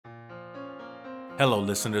Hello,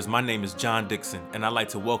 listeners. My name is John Dixon, and I'd like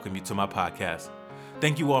to welcome you to my podcast.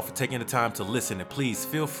 Thank you all for taking the time to listen, and please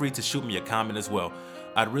feel free to shoot me a comment as well.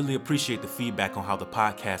 I'd really appreciate the feedback on how the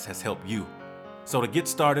podcast has helped you. So to get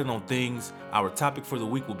started on things, our topic for the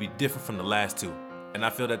week will be different from the last two, and I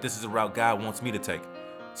feel that this is a route God wants me to take.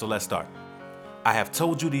 So let's start. I have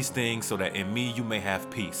told you these things so that in me you may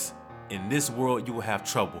have peace. In this world you will have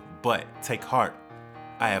trouble, but take heart.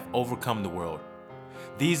 I have overcome the world.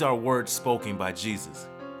 These are words spoken by Jesus.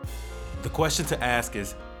 The question to ask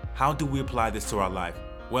is, how do we apply this to our life?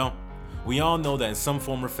 Well, we all know that in some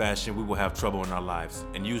form or fashion we will have trouble in our lives,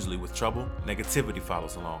 and usually with trouble, negativity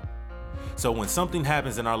follows along. So when something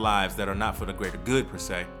happens in our lives that are not for the greater good per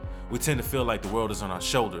se, we tend to feel like the world is on our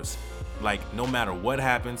shoulders. Like no matter what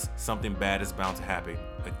happens, something bad is bound to happen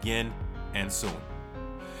again and soon.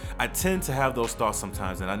 I tend to have those thoughts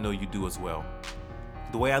sometimes, and I know you do as well.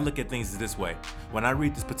 The way I look at things is this way. When I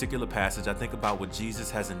read this particular passage, I think about what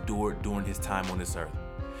Jesus has endured during his time on this earth.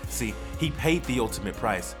 See, he paid the ultimate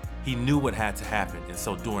price. He knew what had to happen. And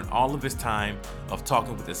so during all of his time of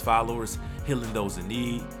talking with his followers, healing those in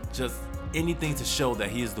need, just anything to show that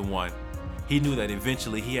he is the one, he knew that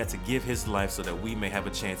eventually he had to give his life so that we may have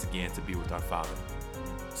a chance again to be with our Father.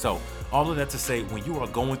 So all of that to say, when you are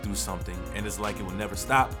going through something and it's like it will never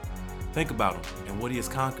stop, think about him and what he has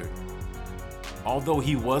conquered. Although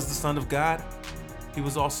he was the Son of God, he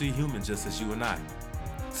was also a human just as you and I.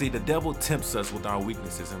 See, the devil tempts us with our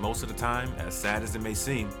weaknesses, and most of the time, as sad as it may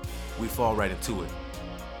seem, we fall right into it.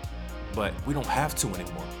 But we don't have to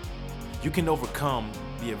anymore. You can overcome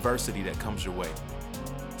the adversity that comes your way.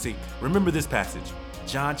 See, remember this passage,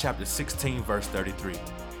 John chapter 16, verse 33,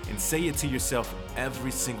 and say it to yourself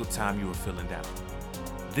every single time you are feeling down.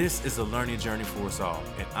 This is a learning journey for us all,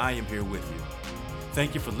 and I am here with you.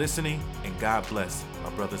 Thank you for listening, and God bless my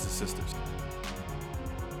brothers and sisters.